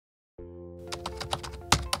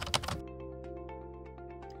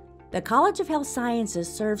The College of Health Sciences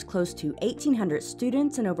serves close to 1,800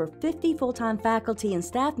 students and over 50 full-time faculty and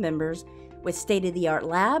staff members with state-of-the-art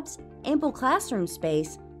labs, ample classroom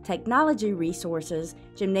space, technology resources,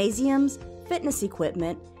 gymnasiums, fitness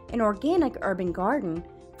equipment, an organic urban garden,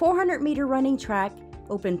 400-meter running track,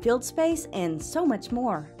 open field space, and so much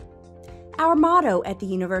more. Our motto at the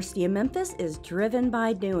University of Memphis is driven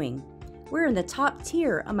by doing. We're in the top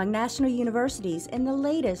tier among national universities in the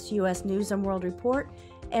latest U.S. News & World Report,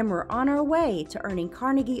 and we're on our way to earning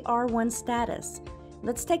Carnegie R1 status.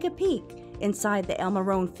 Let's take a peek inside the El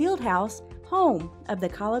Marrone Fieldhouse, home of the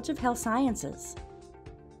College of Health Sciences.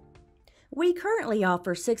 We currently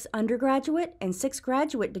offer 6 undergraduate and 6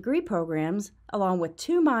 graduate degree programs, along with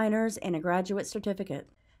 2 minors and a graduate certificate.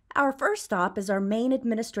 Our first stop is our main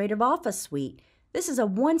administrative office suite. This is a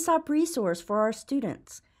one-stop resource for our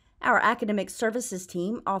students. Our academic services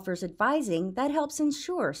team offers advising that helps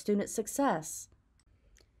ensure student success.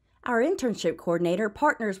 Our internship coordinator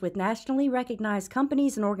partners with nationally recognized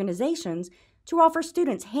companies and organizations to offer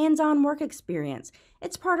students hands-on work experience.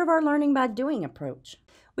 It's part of our learning by doing approach.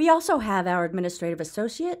 We also have our administrative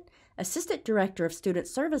associate, assistant director of student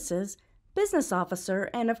services, business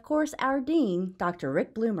officer, and of course our dean, Dr.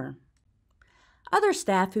 Rick Bloomer. Other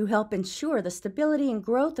staff who help ensure the stability and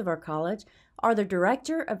growth of our college are the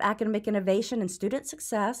Director of Academic Innovation and Student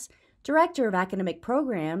Success, Director of Academic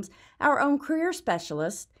Programs, our own career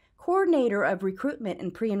specialist, Coordinator of Recruitment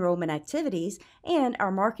and Pre-Enrollment Activities, and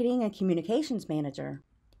our Marketing and Communications Manager.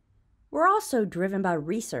 We're also driven by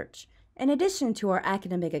research. In addition to our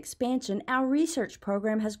academic expansion, our research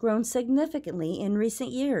program has grown significantly in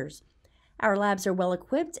recent years. Our labs are well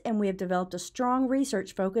equipped, and we have developed a strong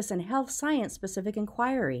research focus in health science-specific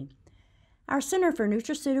inquiry. Our Center for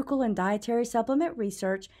Nutraceutical and Dietary Supplement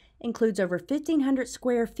Research includes over 1,500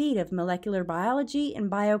 square feet of molecular biology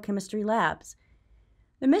and biochemistry labs.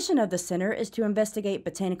 The mission of the center is to investigate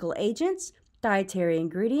botanical agents, dietary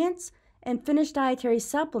ingredients, and finished dietary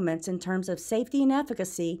supplements in terms of safety and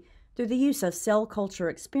efficacy through the use of cell culture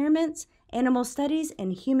experiments, animal studies,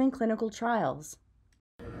 and human clinical trials.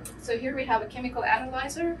 So here we have a chemical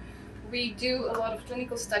analyzer. We do a lot of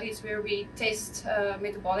clinical studies where we test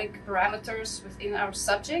metabolic parameters within our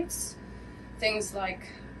subjects, things like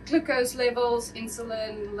glucose levels,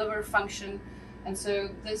 insulin, liver function, and so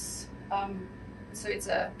this so it's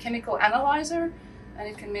a chemical analyzer, and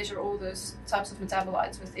it can measure all those types of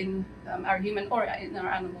metabolites within our human or in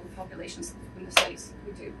our animal populations in the studies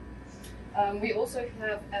we do. We also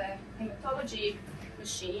have a hematology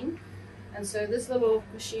machine, and so this little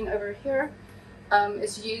machine over here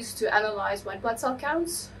is used to analyze white blood cell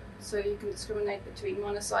counts, so you can discriminate between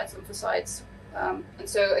monocytes, lymphocytes, and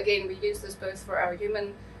so again we use this both for our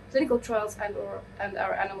human clinical trials and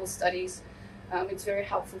our animal studies. It's very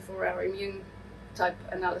helpful for our immune type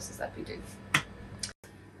analysis that we do.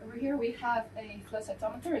 Over here we have a flow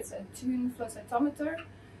cytometer. It's a tune flow cytometer.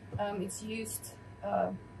 It's used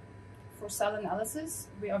for cell analysis.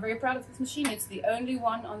 We are very proud of this machine. It's the only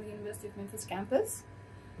one on the University of Memphis campus.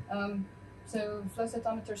 So flow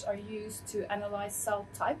cytometers are used to analyze cell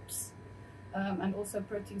types and also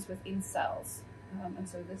proteins within cells. And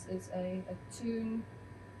so this is a tune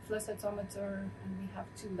flow cytometer, and we have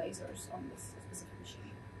 2 lasers on this specific machine.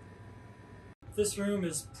 This room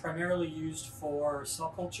is primarily used for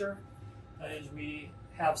cell culture. That is, we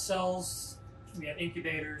have cells, we have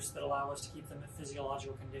incubators that allow us to keep them at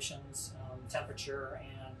physiological conditions, temperature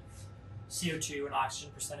and CO2 and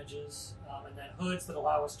oxygen percentages, and then hoods that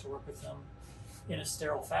allow us to work with them in a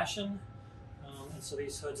sterile fashion. And so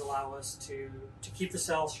these hoods allow us to keep the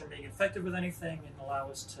cells from being infected with anything and allow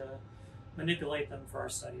us to manipulate them for our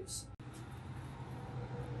studies.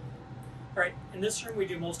 All right, in this room we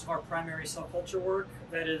do most of our primary cell culture work.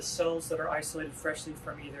 That is cells that are isolated freshly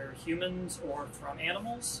from either humans or from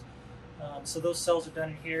animals. So those cells are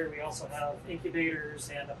done in here. We also have incubators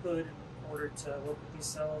and a hood in order to work with these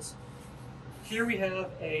cells. Here we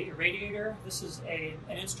have a irradiator. This is an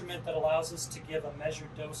instrument that allows us to give a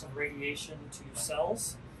measured dose of radiation to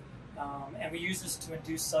cells. And we use this to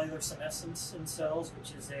induce cellular senescence in cells,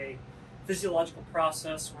 which is a physiological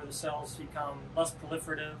process where the cells become less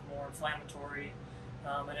proliferative, more inflammatory,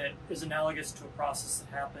 and it is analogous to a process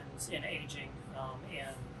that happens in aging in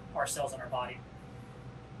our cells in our body.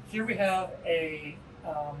 Here we have a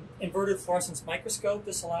inverted fluorescence microscope.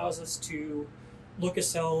 This allows us to look at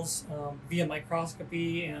cells via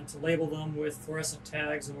microscopy and to label them with fluorescent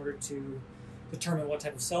tags in order to determine what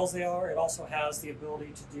type of cells they are. It also has the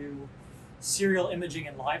ability to do serial imaging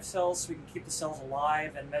in live cells, so we can keep the cells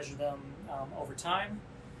alive and measure them over time.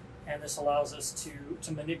 And this allows us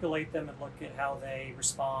to manipulate them and look at how they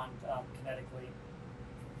respond kinetically.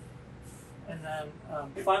 And then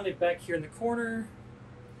finally back here in the corner,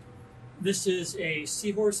 this is a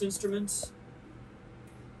seahorse instrument.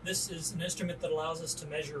 This is an instrument that allows us to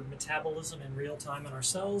measure metabolism in real time in our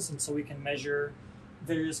cells, and so we can measure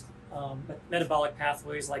various metabolic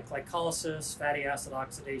pathways like glycolysis, fatty acid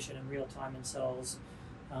oxidation in real time in cells.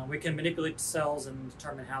 We can manipulate the cells and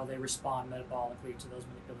determine how they respond metabolically to those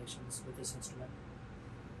manipulations with this instrument.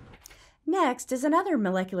 Next is another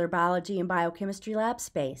molecular biology and biochemistry lab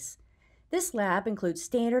space. This lab includes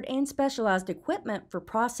standard and specialized equipment for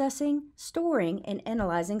processing, storing, and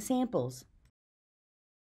analyzing samples.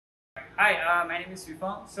 Hi, my name is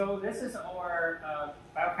UofM. So this is our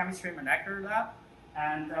biochemistry molecular lab.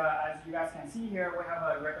 And as you guys can see here, we have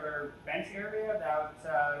a regular bench area that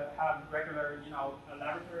have regular,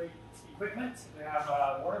 laboratory equipment. We have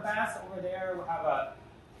a water bath over there. We have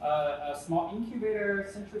a small incubator,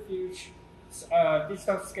 centrifuge,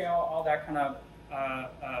 digital scale, all that kind of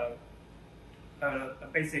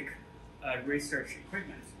basic research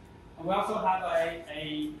equipment. And we also have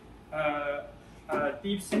a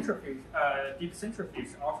deep centrifuge,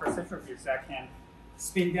 ultra centrifuge that can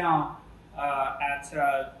spin down at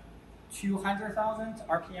 200,000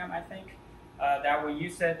 RPM, I think. That we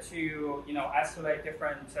use it to, isolate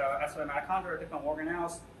different isolate mitochondria, different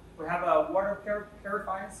organelles. We have a water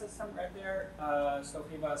purifying system right there, so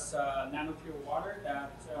give us nanopure water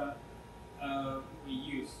that we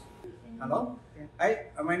use. Hello,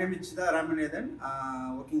 hi, my name is Chida Ramanathan,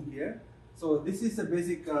 working here. So this is a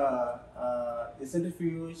basic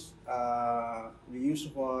centrifuge we use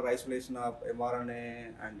for isolation of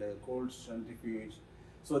mRNA and cold centrifuge.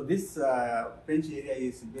 So this bench area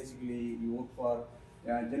is basically we work for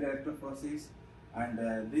gel electrophoresis, and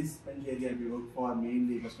this bench area we work for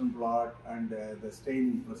mainly Western blot and the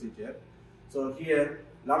stain procedure. So here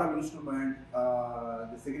a lot of instrument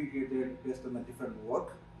they segregated based on the different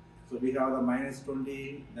work. So we have the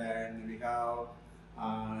 -20, then we have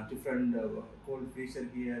different cold freezer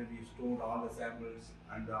here. We stored all the samples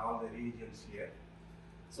and all the reagents here.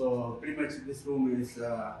 So pretty much this room is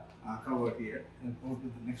covered here. And go to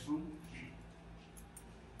the next room.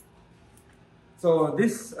 So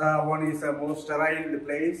this one is a more sterile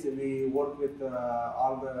place. We work with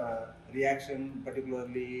all the reaction,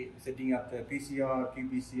 particularly setting up the PCR,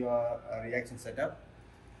 qPCR reaction setup.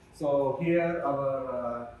 So here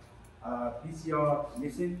our PCR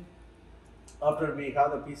machine. After we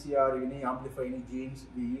have the PCR, any amplify any genes,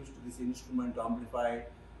 we use this instrument to amplify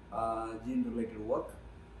gene-related work.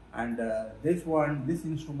 And this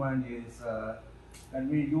instrument is, and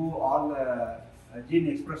we do all the gene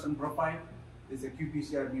expression profile. This is a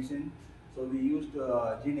qPCR machine. So we used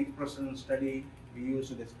gene expression study. We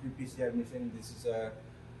used this qPCR machine. This is a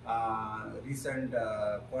recent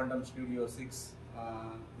Quantum Studio 6.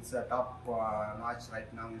 This is a top notch right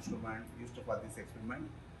now instrument used for this experiment.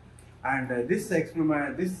 And this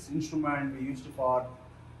instrument we used for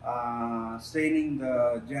staining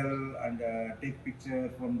the gel and take picture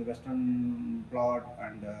from the Western blot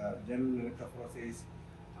and gel electrophoresis,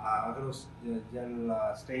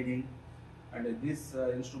 gel staining. And this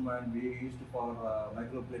instrument we used for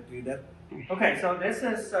microplate reader. Okay, so this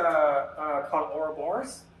is called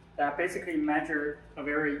Ouroboros that basically measure a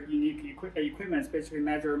very unique equipment, basically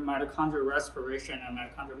measure mitochondrial respiration and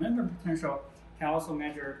mitochondrial membrane potential. Can also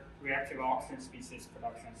measure reactive oxygen species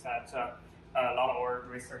productions that a lot of our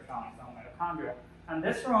research on mitochondria. And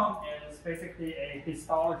this room is basically a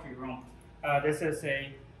histology room. This is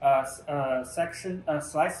a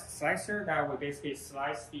slicer that will basically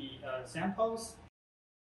slice the samples.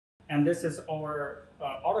 And this is our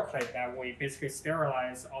autoclave that we basically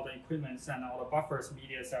sterilize all the equipments and all the buffers,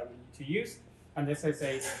 media that we need to use. And this is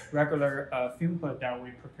a regular film hood that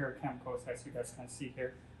we prepare chemicals, as you guys can see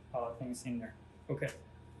here, things in there. Okay.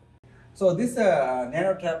 So this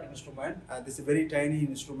nanotrap instrument, this is a very tiny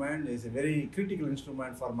instrument, is a very critical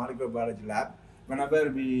instrument for molecular biology lab. Whenever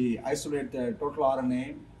we isolate the total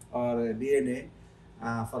RNA or DNA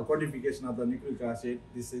for quantification of the nucleic acid,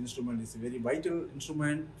 this instrument is a very vital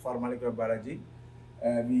instrument for molecular biology.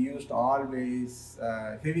 We used always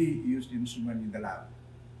heavy used instrument in the lab.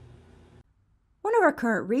 One of our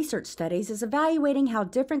current research studies is evaluating how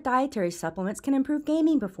different dietary supplements can improve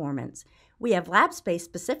gaming performance. We have lab space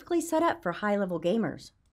specifically set up for high-level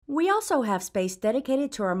gamers. We also have space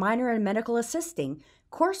dedicated to our minor in medical assisting.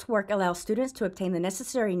 Coursework allows students to obtain the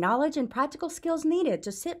necessary knowledge and practical skills needed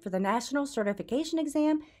to sit for the National Certification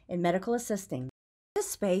Exam in Medical Assisting. This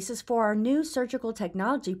space is for our new surgical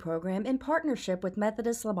technology program in partnership with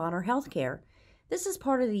Methodist Le Bonheur Healthcare. This is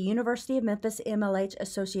part of the University of Memphis MLH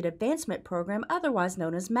Associate Advancement Program, otherwise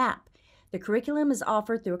known as MAP. The curriculum is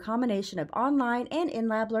offered through a combination of online and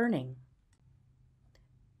in-lab learning.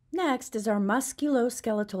 Next is our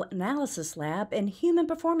Musculoskeletal Analysis Lab and Human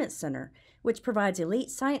Performance Center, which provides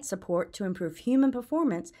elite science support to improve human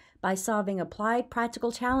performance by solving applied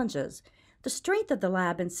practical challenges. The strength of the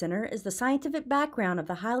lab and center is the scientific background of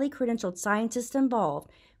the highly credentialed scientists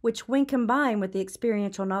involved, which, when combined with the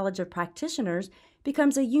experiential knowledge of practitioners,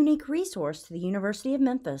 becomes a unique resource to the University of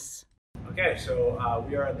Memphis. Okay, so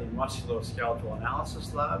we are in the Musculoskeletal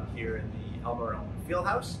Analysis Lab here in the Elmer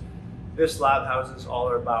Fieldhouse. This lab houses all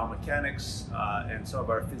our biomechanics and some of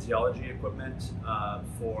our physiology equipment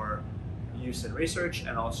for use in research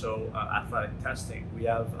and also athletic testing. We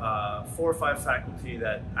have 4 or 5 faculty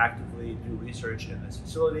that actively do research in this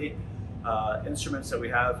facility. Instruments that we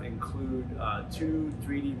have include 2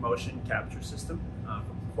 3D motion capture systems from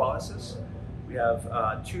Qualisys. We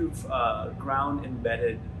have 2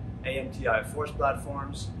 ground-embedded AMTI force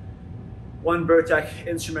platforms, 1 THEC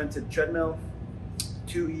instrumented treadmill,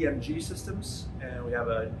 2 EMG systems, and we have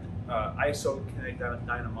a ISO kinetic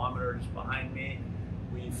dynamometer just behind me.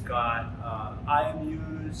 We've got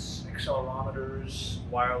IMUs, accelerometers,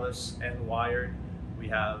 wireless and wired. We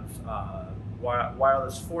have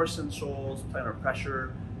wireless force insoles, planar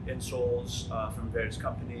pressure insoles from various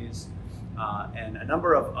companies, and a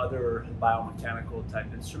number of other biomechanical type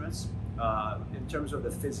instruments. In terms of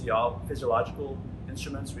the physiological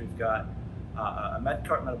instruments, we've got a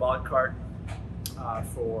metabolic cart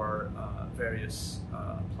for various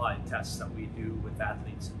applied tests that we do with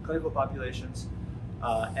athletes in clinical populations.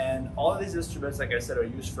 And all of these instruments, like I said, are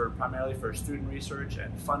used primarily for student research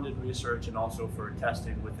and funded research, and also for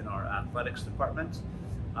testing within our athletics department.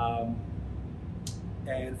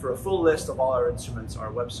 And for a full list of all our instruments,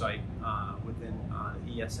 our website within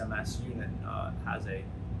the ESMS unit has a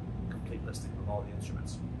complete listing of all the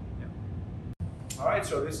instruments. Yeah. All right,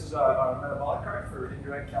 so this is our metabolic cart for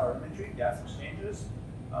indirect calorimetry, gas exchanges.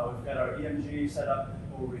 We've got our EMG set up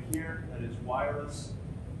over here that is wireless.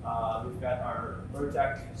 We've got our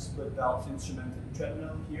THEC split belt instrumented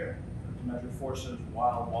treadmill here to measure forces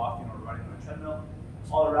while walking or running on a treadmill.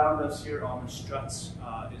 All around us here on the struts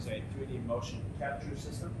is a 3D motion capture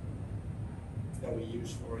system that we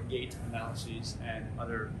use for gait analyses and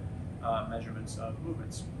other measurements of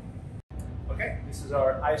movements. Okay, this is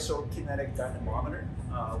our ISO kinetic dynamometer.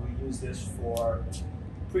 We use this for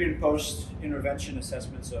pre and post intervention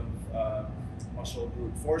assessments of muscle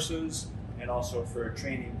group forces, and also for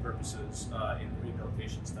training purposes in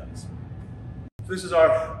rehabilitation studies. So this is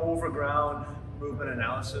our overground movement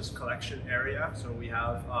analysis collection area. So we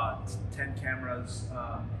have 10 cameras,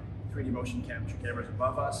 3D motion capture cameras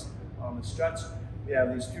above us on the struts. We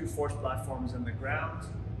have these 2 force platforms in the ground.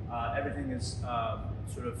 Everything is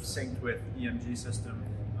sort of synced with EMG system,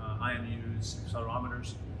 IMUs,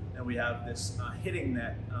 accelerometers. And we have this hitting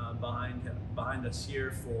net behind us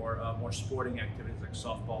here for more sporting activities like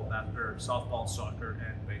softball, soccer,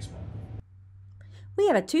 and baseball. We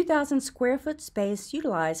have a 2,000 square foot space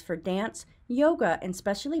utilized for dance, yoga, and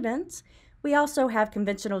special events. We also have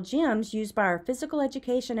conventional gyms used by our physical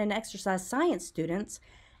education and exercise science students,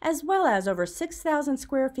 as well as over 6,000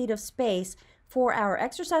 square feet of space for our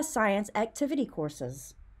exercise science activity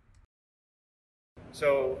courses.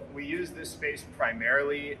 So we use this space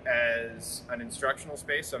primarily as an instructional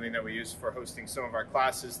space, something that we use for hosting some of our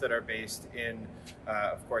classes that are based in,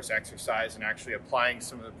 of course, exercise and actually applying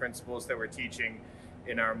some of the principles that we're teaching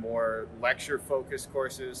in our more lecture-focused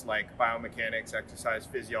courses like biomechanics, exercise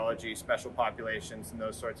physiology, special populations, and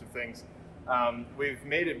those sorts of things. We've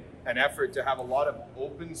made an effort to have a lot of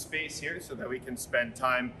open space here so that we can spend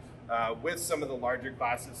time with some of the larger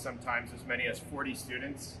classes, sometimes as many as 40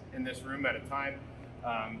 students in this room at a time.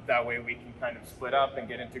 That way we can kind of split up and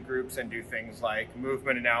get into groups and do things like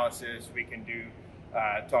movement analysis. We can do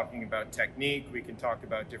talking about technique. We can talk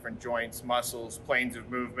about different joints, muscles, planes of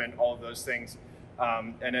movement, all of those things.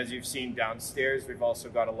 And as you've seen downstairs, we've also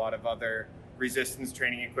got a lot of other resistance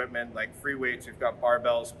training equipment like free weights. We've got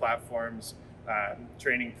barbells, platforms,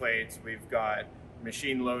 training plates. We've got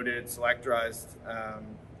machine loaded, selectorized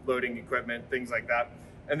loading equipment, things like that.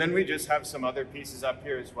 And then we just have some other pieces up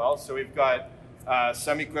here as well. So we've got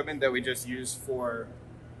some equipment that we just use for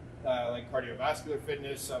like cardiovascular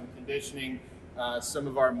fitness, some conditioning, some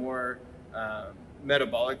of our more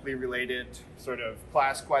metabolically related sort of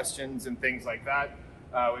class questions and things like that.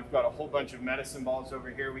 We've got a whole bunch of medicine balls over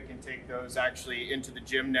here. We can take those actually into the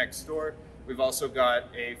gym next door. We've also got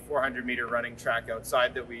a 400-meter running track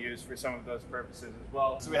outside that we use for some of those purposes as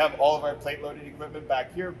well. So we have all of our plate loaded equipment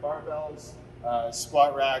back here, barbells,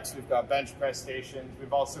 squat racks, we've got bench press stations.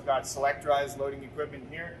 We've also got selectorized loading equipment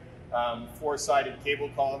here, 4-sided cable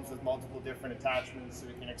columns with multiple different attachments so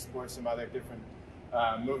we can explore some other different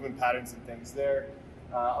movement patterns and things there.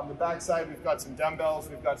 On the back side, we've got some dumbbells,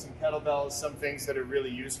 we've got some kettlebells, some things that are really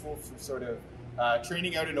useful for sort of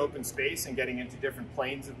training out in open space and getting into different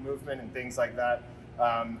planes of movement and things like that.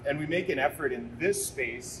 And we make an effort in this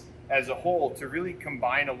space as a whole to really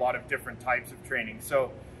combine a lot of different types of training.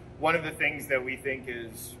 So one of the things that we think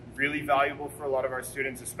is really valuable for a lot of our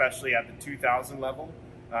students, especially at the 2000 level,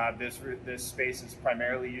 this space is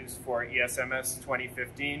primarily used for ESMS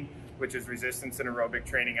 2015, which is resistance and aerobic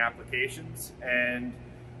training applications. And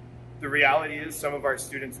the reality is some of our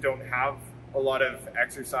students don't have a lot of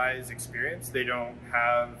exercise experience. They don't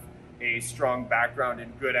have a strong background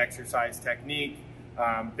in good exercise technique.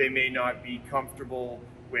 They may not be comfortable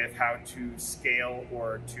with how to scale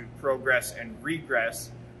or to progress and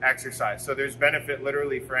regress exercise. So there's benefit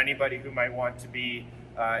literally for anybody who might want to be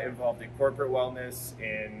involved in corporate wellness,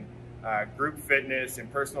 in group fitness, in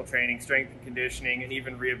personal training, strength and conditioning, and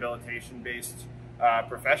even rehabilitation-based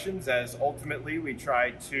professions, as ultimately we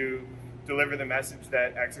try to deliver the message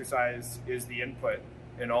that exercise is the input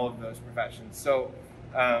in all of those professions. So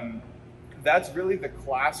that's really the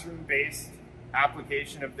classroom-based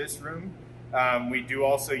application of this room. We do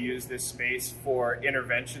also use this space for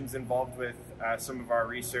interventions involved with some of our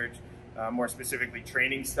research, more specifically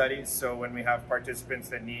training studies. So when we have participants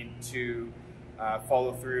that need to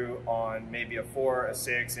follow through on maybe a 4, a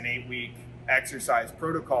 6, an 8-week exercise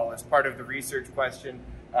protocol as part of the research question,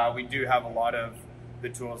 we do have a lot of the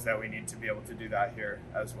tools that we need to be able to do that here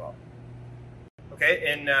as well.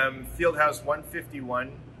 Okay, in Fieldhouse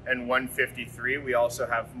 151 and 153, we also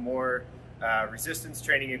have more resistance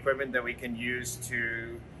training equipment that we can use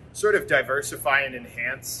to sort of diversify and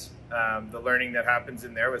enhance the learning that happens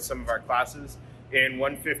in there with some of our classes. In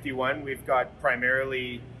 151, we've got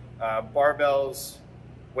primarily barbells,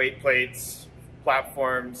 weight plates,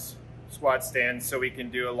 platforms, squat stands, so we can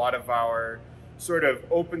do a lot of our sort of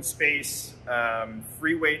open space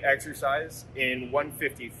free weight exercise. In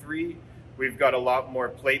 153, we've got a lot more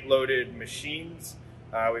plate loaded machines.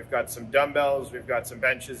 We've got some dumbbells, we've got some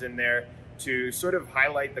benches in there to sort of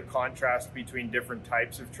highlight the contrast between different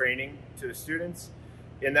types of training to the students.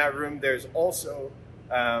 In that room, there's also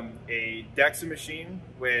a DEXA machine,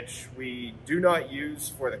 which we do not use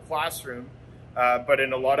for the classroom, but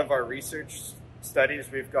in a lot of our research studies,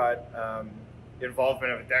 we've got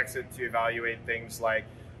involvement of a DEXA to evaluate things like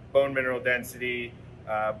bone mineral density,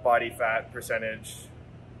 body fat percentage.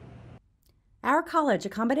 Our college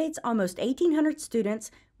accommodates almost 1,800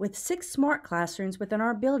 students with 6 smart classrooms within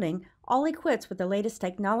our building, all equipped with the latest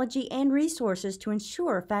technology and resources to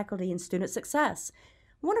ensure faculty and student success.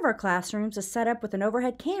 One of our classrooms is set up with an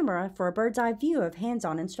overhead camera for a bird's eye view of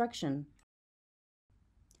hands-on instruction.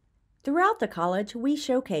 Throughout the college, we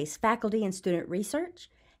showcase faculty and student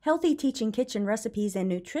research, healthy teaching kitchen recipes and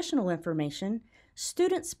nutritional information,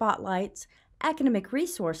 student spotlights, academic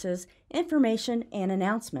resources, information, and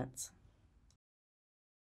announcements.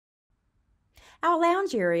 Our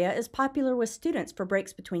lounge area is popular with students for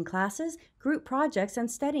breaks between classes, group projects, and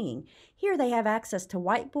studying. Here they have access to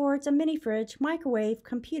whiteboards, a mini fridge, microwave,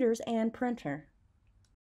 computers, and printer.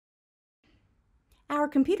 Our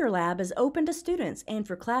computer lab is open to students and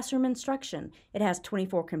for classroom instruction. It has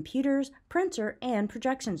 24 computers, printer, and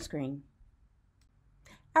projection screen.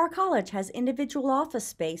 Our college has individual office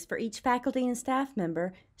space for each faculty and staff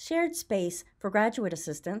member, shared space for graduate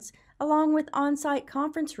assistants, along with on-site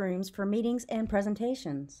conference rooms for meetings and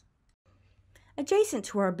presentations. Adjacent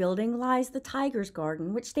to our building lies the Tigers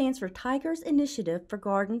Garden, which stands for Tigers Initiative for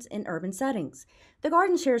Gardens in Urban Settings. The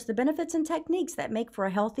garden shares the benefits and techniques that make for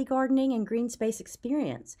a healthy gardening and green space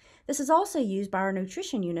experience. This is also used by our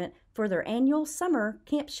nutrition unit for their annual summer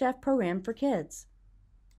Camp Chef program for kids.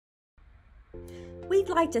 We'd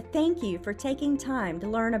like to thank you for taking time to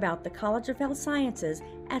learn about the College of Health Sciences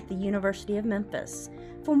at the University of Memphis.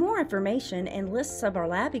 For more information and lists of our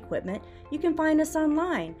lab equipment, you can find us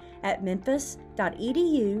online at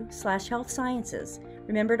memphis.edu/healthsciences.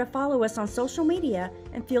 Remember to follow us on social media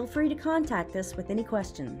and feel free to contact us with any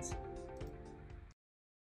questions.